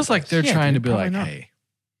of It feels like they're Yeah, trying dude, to be probably like, not. hey,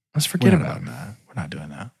 Let's forget we're not about doing it. that. We're not doing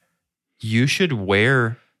that. You should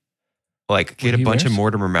wear, like, get What a he bunch of wears?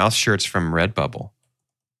 Mortimer Mouse shirts from Redbubble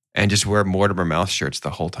and just wear Mortimer Mouse shirts the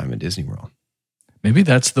whole time at Disney World. Maybe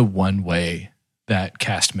that's the one way that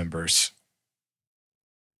cast members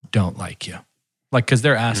don't like you. Like, because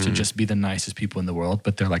they're asked to just be the nicest people in the world,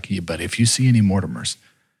 but they're like, yeah, but if you see any Mortimers,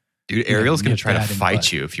 Dude, gotta Ariel's going nip to try to that in the fight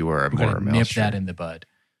bud. you if you wear a we're going Mortimer to Mouse nip shirt. that in the bud.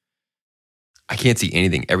 I can't see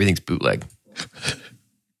anything. Everything's bootleg.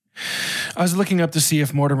 I was looking up to see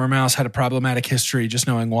if Mortimer Mouse had a problematic history, just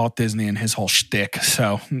knowing Walt Disney and his whole shtick.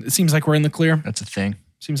 So it seems like we're in the clear. That's a thing.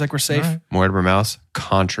 Seems like we're safe. All right. Mortimer Mouse,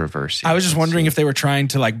 controversy. I was just Let's wondering see. if they were trying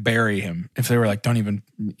to like bury him. If they were like, don't even,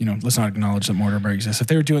 let's not acknowledge that Mortimer exists. If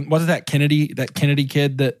they were doing, was it that Kennedy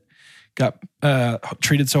kid that got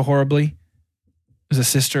treated so horribly? It was a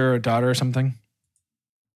sister or a daughter or something.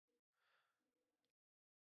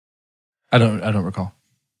 I don't recall.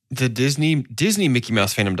 The Disney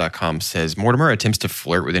MickeyMouseFandom.com says Mortimer attempts to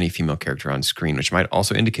flirt with any female character on screen, which might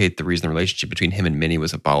also indicate the reason the relationship between him and Minnie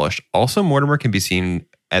was abolished. Also, Mortimer can be seen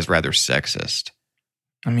as rather sexist.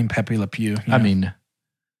 I mean, Pepe Le Pew. I mean,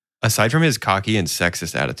 Aside from his cocky and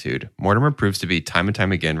sexist attitude, Mortimer proves to be time and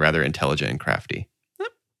time again rather intelligent and crafty.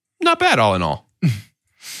 Not bad, all in all.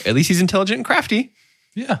 At least he's intelligent and crafty.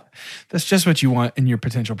 yeah. that's just what you want in your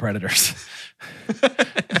potential predators.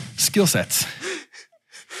 Skill sets.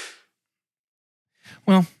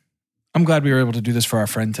 Well, I'm glad we were able to do this for our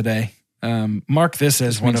friend today. Mark this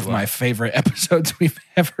as one means of a lot. my favorite episodes we've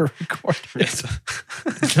ever recorded.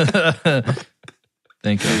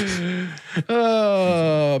 Thank you.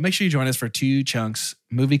 Oh, make sure you join us for Two Chunks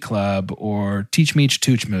Movie Club, or Teach Meech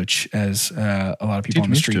Tooch Mooch, as a lot of people on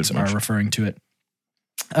the streets are referring to it.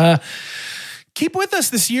 Keep with us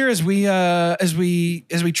this year as we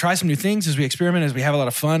try some new things, as we experiment, as we have a lot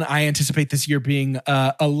of fun. I anticipate this year being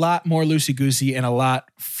a lot more loosey goosey and a lot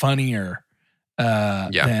funnier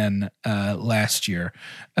than last year,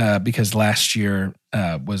 because last year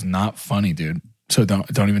was not funny, dude. So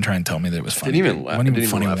don't even try and tell me that it was funny. Wasn't even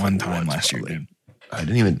funny one time last year, dude. I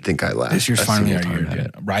didn't even think I laughed. This year's finally our year,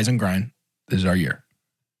 dude. Rise and grind. This is our year.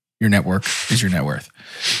 Your network is your net worth.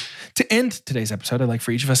 To end today's episode, I'd like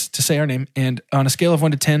for each of us to say our name, and on a scale of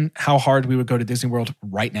 1 to 10, how hard we would go to Disney World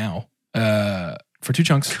right now. For Two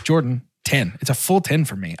Chunks, Jordan, 10. It's a full 10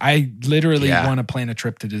 for me. I literally want to plan a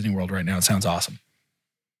trip to Disney World right now. It sounds awesome.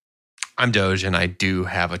 I'm Doge, and I do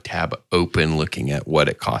have a tab open looking at what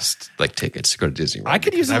it costs, like tickets to go to Disney World. I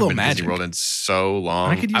could use a little magic. I haven't been to Disney World in so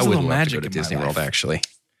long. I could use a little magic to go to Disney World, actually.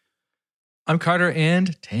 I'm Carter,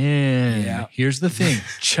 and 10. Yeah. Here's the thing.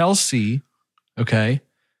 Chelsea,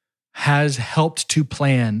 has helped to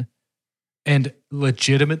plan and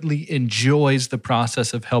legitimately enjoys the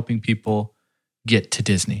process of helping people get to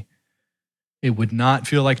Disney. It would not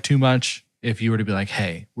feel like too much if you were to be like,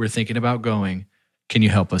 hey, we're thinking about going. Can you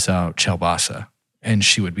help us out, Chelbassa? And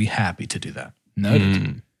she would be happy to do that.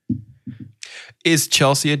 Noted. Is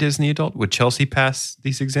Chelsea a Disney adult? Would Chelsea pass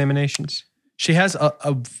these examinations? She has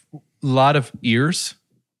a lot of ears,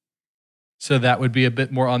 so that would be a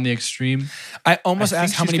bit more on the extreme. I almost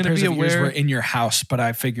asked how many pairs of ears were in your house, but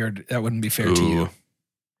I figured that wouldn't be fair to you.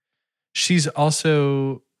 She's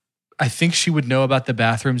also, I think she would know about the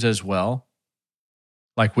bathrooms as well,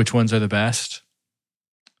 like which ones are the best.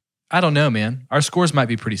 I don't know, man. Our scores might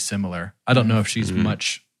be pretty similar. I don't know if she's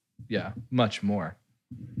much more.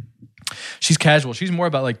 She's casual. She's more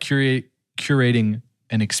about like curating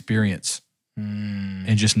an experience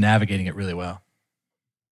and just navigating it really well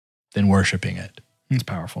than worshiping it. It's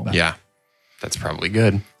powerful. Yeah, that's probably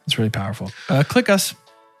good. It's really powerful. Click us.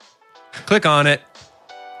 Click on it.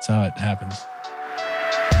 That's how it happens.